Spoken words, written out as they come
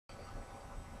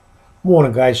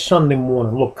Morning, guys. Sunday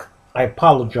morning. Look, I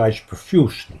apologize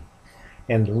profusely.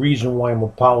 And the reason why I'm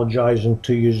apologizing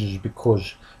to you is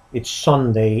because it's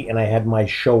Sunday and I had my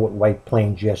show at White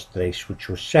Plains yesterday, which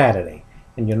was Saturday.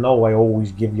 And you know I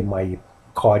always give you my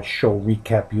card show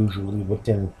recap usually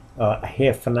within a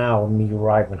half an hour of me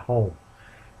arriving home.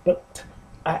 But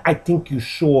I think you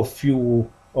saw a few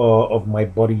of my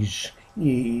buddies'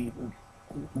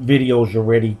 videos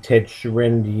already, Ted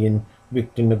Serenity and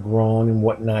Victor Negron and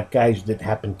whatnot, guys that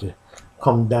happen to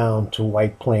come down to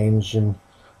White Plains, and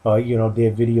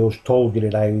their videos told you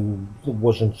that I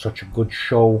wasn't such a good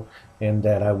show and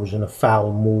that I was in a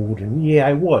foul mood, and yeah,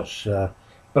 I was,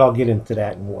 but I'll get into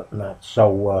that and whatnot.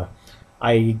 So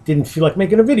I didn't feel like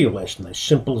making a video last night.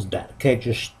 Simple as that. Okay,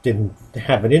 just didn't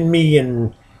have it in me,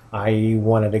 and I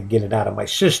wanted to get it out of my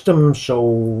system,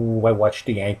 so I watched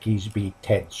the Yankees beat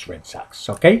Ted's Red Sox.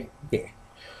 Okay? Yeah.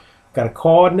 Got a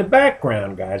card in the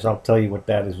background, guys. I'll tell you what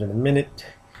that is in a minute.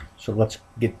 So let's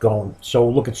get going. So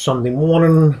look, at Sunday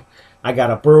morning. I got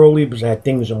up early because I had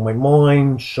things on my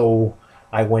mind. So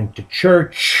I went to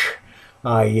church.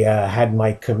 I had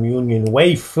my communion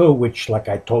wafer, which, like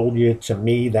I told you, to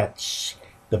me, that's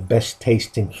the best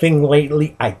tasting thing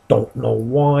lately. I don't know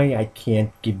why. I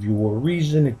can't give you a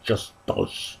reason. It just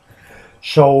does.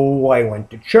 So I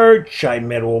went to church. I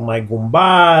met all my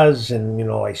Goombas, and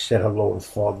I said hello to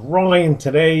Father Ryan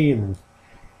today,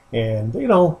 and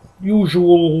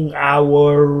usual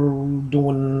hour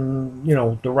doing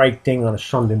the right thing on a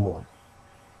Sunday morning.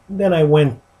 And then I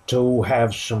went to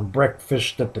have some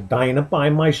breakfast at the diner by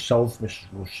myself. Mrs.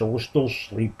 Russo was still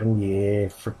sleeping. Yeah,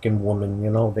 freaking woman,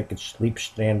 they could sleep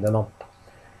standing up.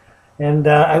 And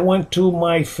I went to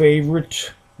my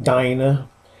favorite diner,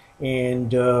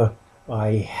 and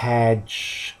I had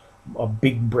a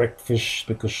big breakfast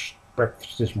because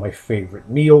breakfast is my favorite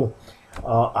meal.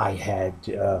 I had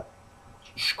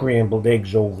scrambled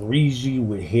eggs over easy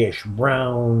with hash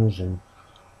browns and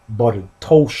buttered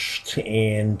toast,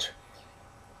 and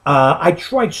I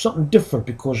tried something different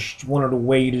because one of the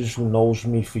waiters who knows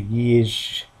me for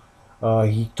years,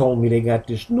 he told me they got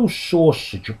this new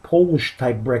sausage, a Polish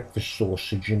type breakfast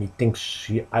sausage, and he thinks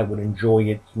I would enjoy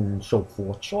it and so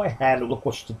forth. So I had it. Look,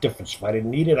 what's the difference? If I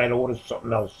didn't eat it, I'd order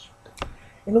something else.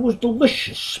 And it was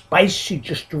delicious, spicy,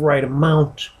 just the right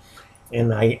amount,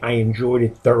 and I enjoyed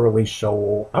it thoroughly.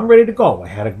 So I'm ready to go. I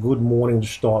had a good morning to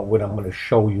start with. I'm going to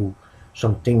show you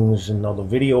some things in other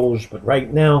videos, but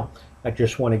right now I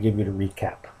just want to give you the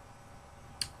recap.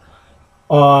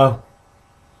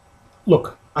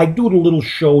 Look, I do the little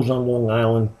shows on Long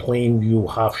Island, Plainview,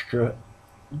 Hofstra.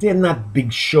 They're not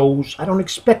big shows. I don't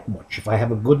expect much. If I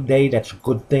have a good day, that's a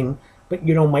good thing. But,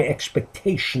 my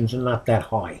expectations are not that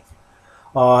high.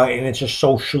 And it's a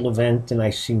social event, and I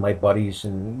see my buddies,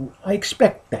 and I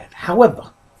expect that.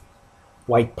 However,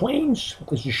 White Plains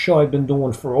is a show I've been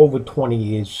doing for over 20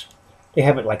 years. They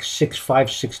have it like 6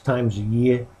 times a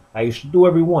year. I used to do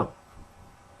every one.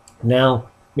 Now,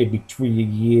 maybe 3 a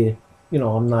year.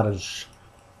 I'm not as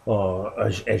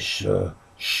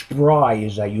spry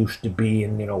as I used to be,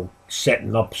 and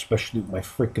setting up, especially with my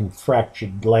freaking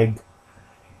fractured leg.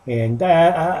 And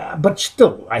but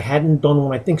still, I hadn't done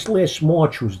one. I think last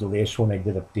March was the last one I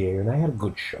did up there, and I had a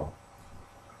good show.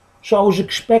 So I was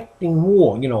expecting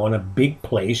more, in a big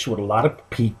place with a lot of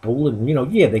people, and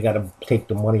yeah, they got to take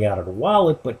the money out of the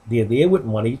wallet, but they're there with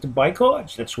money to buy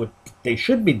cards. That's what they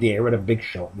should be there at a big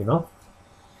show.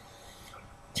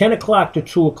 10 o'clock to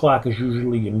 2 o'clock is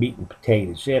usually your meat and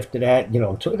potatoes. After that,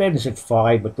 until it ends at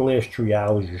 5, but the last 3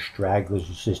 hours, your stragglers,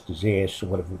 your sister's ass, or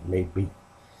whatever it may be.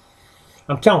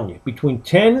 I'm telling you, between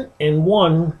 10 and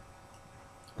 1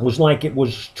 was like it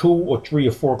was 2 or 3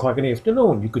 or 4 o'clock in the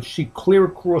afternoon. You could see clear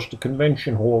across the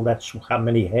convention hall. That's how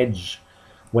many heads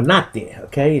were not there,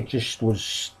 okay? It just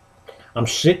was, I'm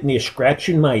sitting there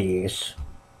scratching my ass,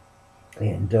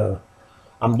 and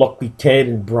I'm lucky Ted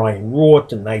and Brian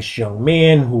Roth, a nice young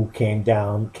man who came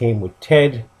with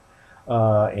Ted,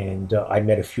 and I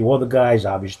met a few other guys,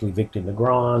 obviously Victor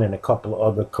Negron and a couple of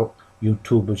other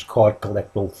YouTubers, Card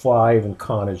Collect 05 and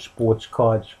Connor Sports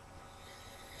Cards.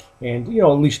 And, at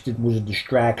least it was a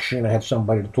distraction. I had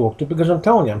somebody to talk to, because I'm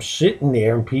telling you, I'm sitting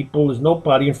there and there's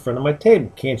nobody in front of my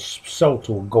table. Can't sell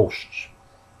to a ghost.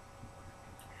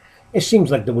 It seems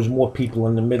like there was more people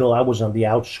in the middle. I was on the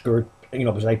outskirts,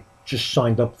 because I just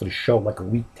signed up for the show like a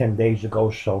week, 10 days ago.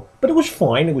 So, but it was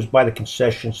fine. It was by the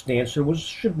concession stand, so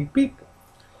should be people.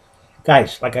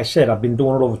 Guys, like I said, I've been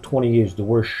doing it over 20 years. The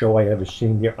worst show I ever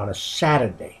seen there on a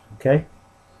Saturday, okay?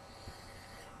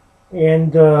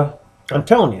 And I'm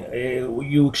telling you,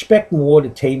 you expect more. The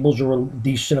tables are a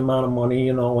decent amount of money,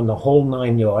 you know, and the whole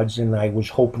 9 yards. And I was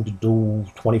hoping to do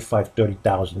 $25,000,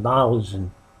 $30,000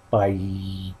 and buy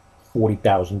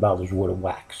 $40,000 worth of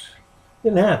wax.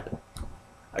 Didn't happen.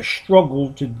 I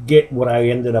struggled to get what I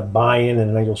ended up buying,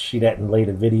 and you'll see that in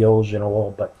later videos and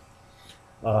all. But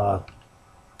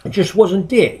it just wasn't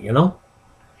there, you know.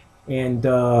 And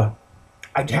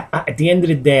at the end of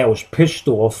the day, I was pissed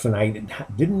off, and I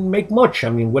didn't make much. I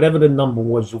mean, whatever the number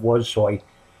was, it was. So I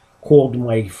called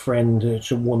my friend.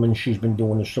 It's a woman. She's been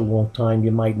doing this a long time.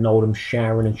 You might know them,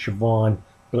 Sharon and Siobhan,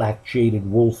 Black Jaded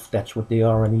Wolf. That's what they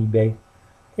are on eBay.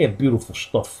 They have beautiful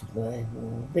stuff.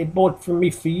 They bought from me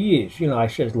for years. You know, I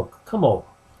says, look, come over.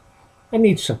 I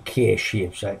need some cash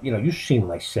here. So, you know, you've seen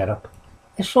my setup.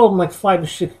 I sold them like 5 or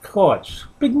 6 cards.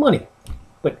 Big money.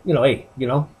 But, you know, hey, you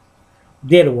know,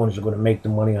 they're the ones who are going to make the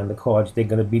money on the cards. They're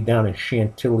going to be down in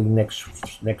Chantilly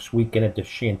next weekend at the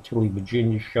Chantilly,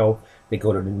 Virginia show. They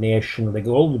go to the National. They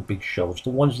go to all the big shows. The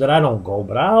ones that I don't go,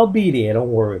 but I'll be there.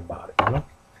 Don't worry about it, you know.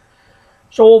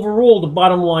 So overall, the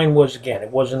bottom line was, again,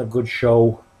 it wasn't a good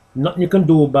show. Nothing you can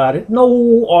do about it.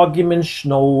 No arguments,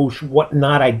 no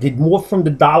whatnot. I did more from the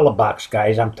dollar box,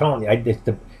 guys. I'm telling you,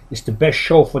 it's the best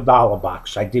show for dollar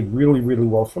box. I did really, really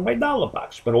well for my dollar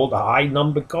box. But all the high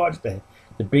number cards, the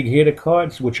big hitter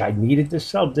cards, which I needed to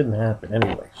sell, didn't happen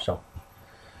anyway.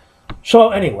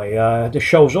 So anyway, the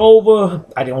show's over.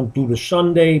 I don't do the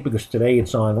Sunday because today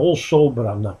it's on also, but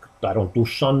I don't do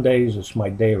Sundays. It's my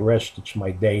day of rest. It's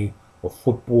my day of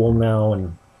football now,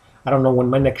 and I don't know when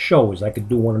my next show is. I could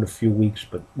do one in a few weeks,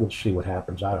 but we'll see what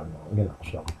happens. I don't know, you know.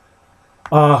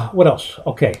 So, what else?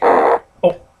 Okay.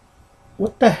 Oh,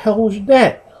 what the hell was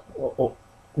that? Oh,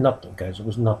 nothing, guys. It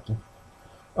was nothing.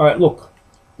 All right, look.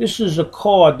 This is a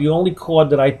card, the only card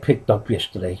that I picked up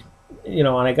yesterday. You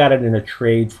know, and I got it in a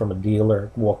trade from a dealer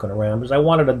walking around because I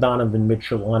wanted a Donovan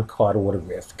Mitchell on-card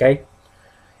autograph, okay?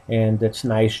 And that's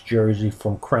nice jersey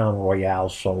from Crown Royale,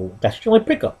 so that's the only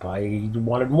pickup. I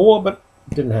wanted more, but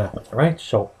it didn't happen, all right?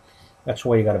 So that's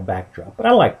why you got a backdrop. But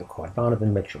I like the card,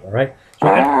 Donovan Mitchell, all right?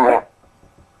 So,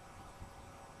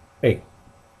 hey,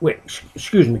 wait,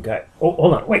 excuse me, guy. Oh,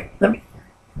 hold on, wait, let me,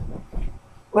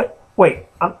 wait,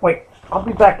 I'll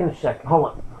be back in a second.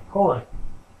 Hold on.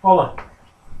 Oh.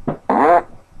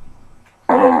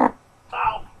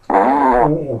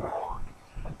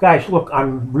 Guys, look,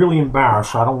 I'm really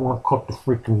embarrassed. I don't want to cut the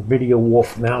freaking video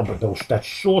off now, but that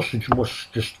sausage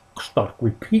must just start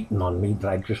repeating on me that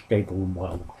I just ate a little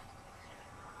while ago.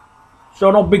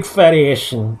 So no big fat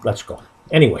ass, and let's go.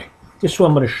 Anyway, this is what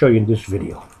I'm going to show you in this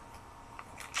video.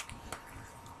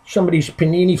 Some of these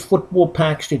Panini football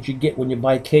packs that you get when you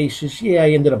buy cases. Yeah, I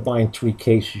ended up buying 3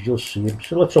 cases. You'll see them.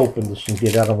 So let's open this and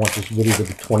get it. I don't want this video to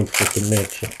be 20 freaking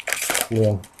minutes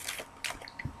long.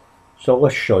 So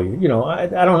let's show you. You know, I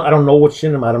don't know what's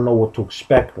in them. I don't know what to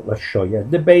expect, but let's show you.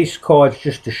 The base cards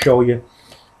just to show you.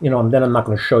 You know, and then I'm not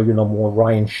going to show you no more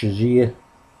Ryan Shazier.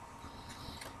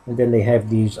 And then they have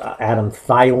these Adam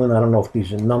Thielen. I don't know if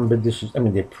these are numbered. I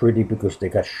mean, they're pretty because they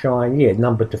got shine. Yeah,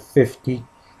 numbered to 50.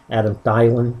 Adam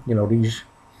Thielen, you know,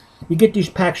 you get these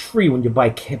packs free when you buy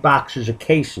boxes of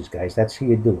cases, guys. That's how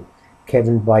you do it.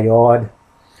 Kevin Byard,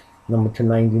 number to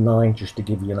 99, just to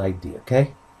give you an idea,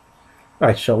 okay? All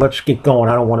right, so let's get going.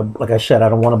 I don't want to, like I said, I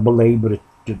don't want to belabor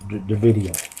the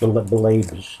video.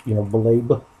 Belabors, you know,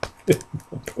 belabor.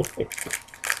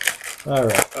 All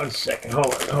right, 1 second.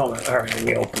 Hold on. All right, let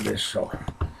me open this. So, all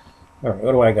right,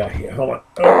 what do I got here? Hold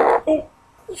on.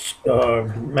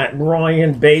 Matt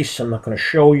Ryan base, I'm not going to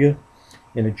show you.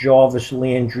 And a Jarvis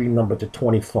Landry number to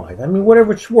 25. I mean,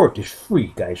 whatever it's worth is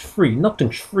free, guys. Free.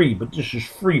 Nothing's free, but this is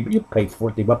free. But you pay for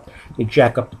it. They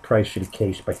jack up the price of the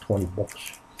case by 20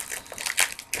 bucks.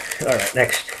 All right,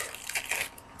 next.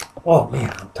 Oh, man,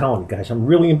 I'm telling you, guys, I'm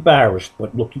really embarrassed.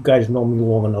 But look, you guys know me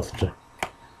long enough to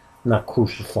not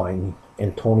crucify me.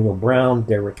 Antonio Brown,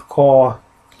 Derek Carr.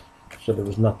 So there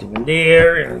was nothing in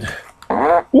there.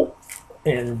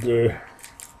 And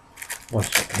 1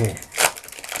 second here.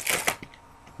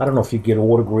 I don't know if you get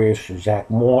autographs for Zach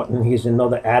Martin. Here's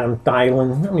another Adam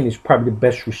Thielen. I mean, he's probably the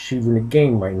best receiver in the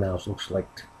game right now. It looks like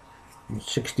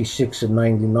 66 of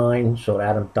 99. So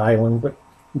Adam Thielen. But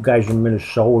you guys in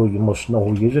Minnesota, you must know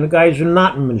who he is. And the guys who are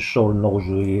not in Minnesota knows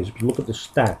who he is. But look at the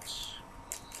stats.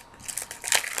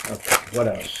 Okay, what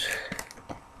else?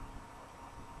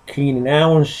 Keenan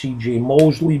Allen, C.J.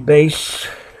 Mosley base.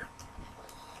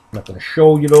 I'm not going to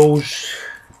show you those.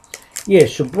 Yeah,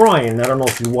 so Brian, I don't know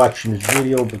if you're watching this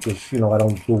video because, you know, I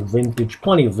don't do vintage.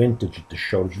 Plenty of vintage at the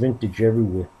show. There's vintage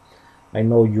everywhere. I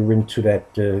know you're into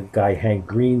that guy, Hank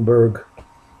Greenberg.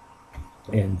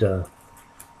 And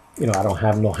You know, I don't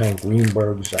have no Hank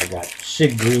Greenbergs. I got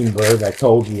Sid Greenberg. I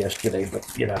told you yesterday, but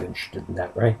you're not interested in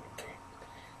that, right?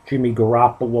 Jimmy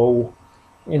Garoppolo.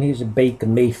 And here's a Baker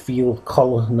Mayfield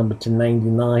color, number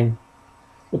 /99.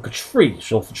 Look, it's free.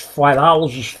 So if it's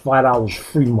 $5, it's $5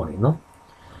 free money, no?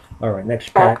 All right,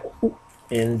 next pack.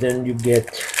 And then you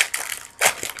get...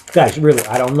 Guys, really,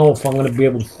 I don't know if I'm going to be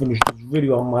able to finish this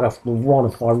video. I might have to run.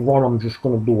 If I run, I'm just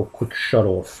going to do a quick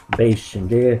shut-off. Base in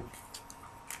there.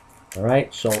 All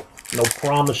right, so no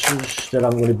promises that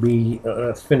I'm going to be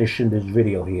finishing this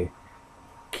video here.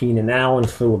 Keenan Allen,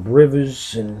 Phillip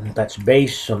Rivers, and that's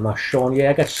base. I'm not showing you.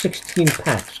 I got 16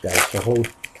 packs, guys. So hold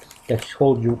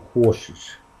your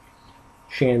horses.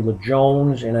 Chandler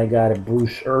Jones, and I got a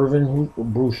Bruce Irvin,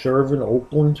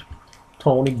 Oakland.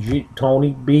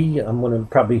 Tony B. I'm gonna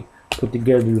probably put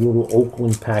together a little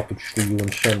Oakland package for you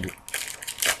and send it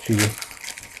to you.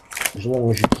 As long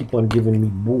as you keep on giving me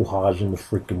boo-ha's in the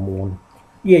freaking morning.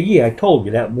 Yeah, I told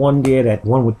you that one there, that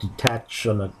one with the tats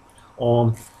on the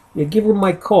arm. Yeah, give her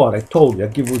my card. I told you. I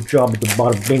give her a job at the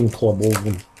Bada Bing Club over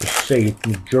in Passaic,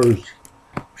 New Jersey.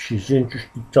 If she's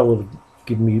interested, tell her to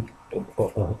give me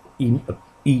an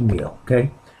email, okay?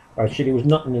 All right, so there was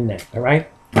nothing in that, all right?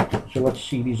 So let's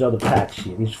see these other packs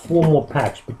here. There's 4 more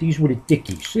packs, but these were the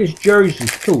Dickies. There's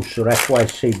jerseys, too, so that's why I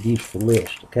saved these for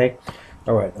last, okay?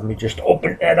 All right, let me just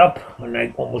open that up, and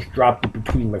I almost dropped it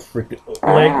between my freaking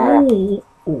leg. Ooh.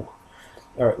 All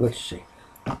right, let's see.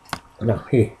 Now,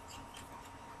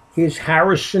 here's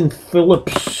Harrison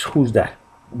Phillips. Who's that?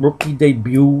 Rookie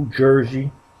debut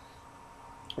jersey.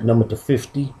 Number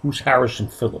 /50. Who's Harrison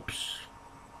Phillips?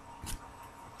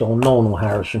 Don't know no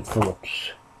Harrison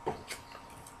Phillips.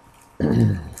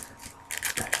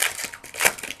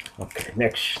 Okay,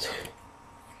 next.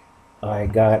 I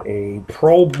got a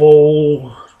Pro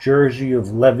Bowl jersey of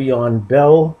Le'Veon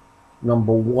Bell.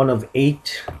 Number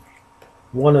 1/8.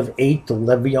 1/8 to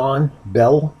Le'Veon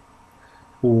Bell,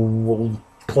 who will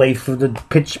play for the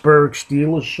Pittsburgh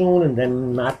Steelers soon and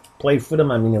then not play for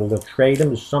them. I mean, they'll trade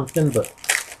him or something, but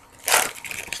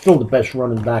still the best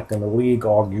running back in the league,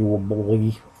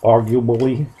 arguably. All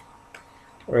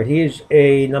right, here's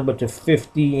a number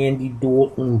 /50 Andy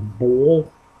Dalton ball.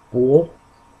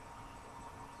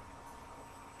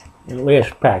 And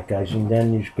last pack, guys, and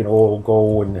then you can all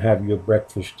go and have your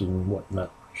breakfast and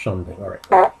whatnot Sunday. All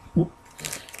right.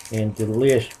 And the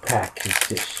last pack is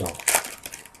this. So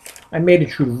I made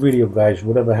it through the video, guys.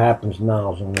 Whatever happens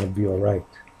now, I'm going to be all right.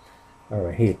 All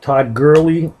right, here, Todd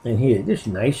Gurley. And here, this is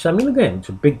nice. I mean, again, it's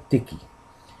a big Dickie.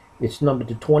 It's number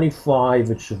 /25.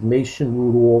 It's of Mason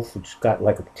Rudolph. It's got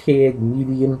like a tag,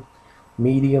 medium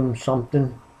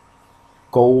something.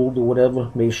 Gold or whatever,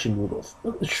 Mason Rudolph.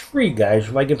 It's free, guys.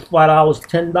 If I get $5,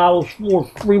 $10 for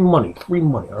free money,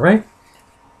 all right?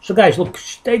 So, guys, look,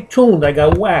 stay tuned. I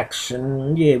got wax,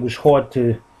 and yeah, it was hard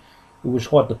to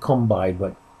come by,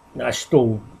 but I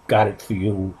still got it for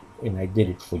you, and I did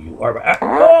it for you. All right.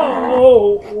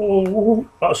 Oh,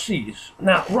 I'll see you.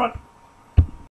 Now, run.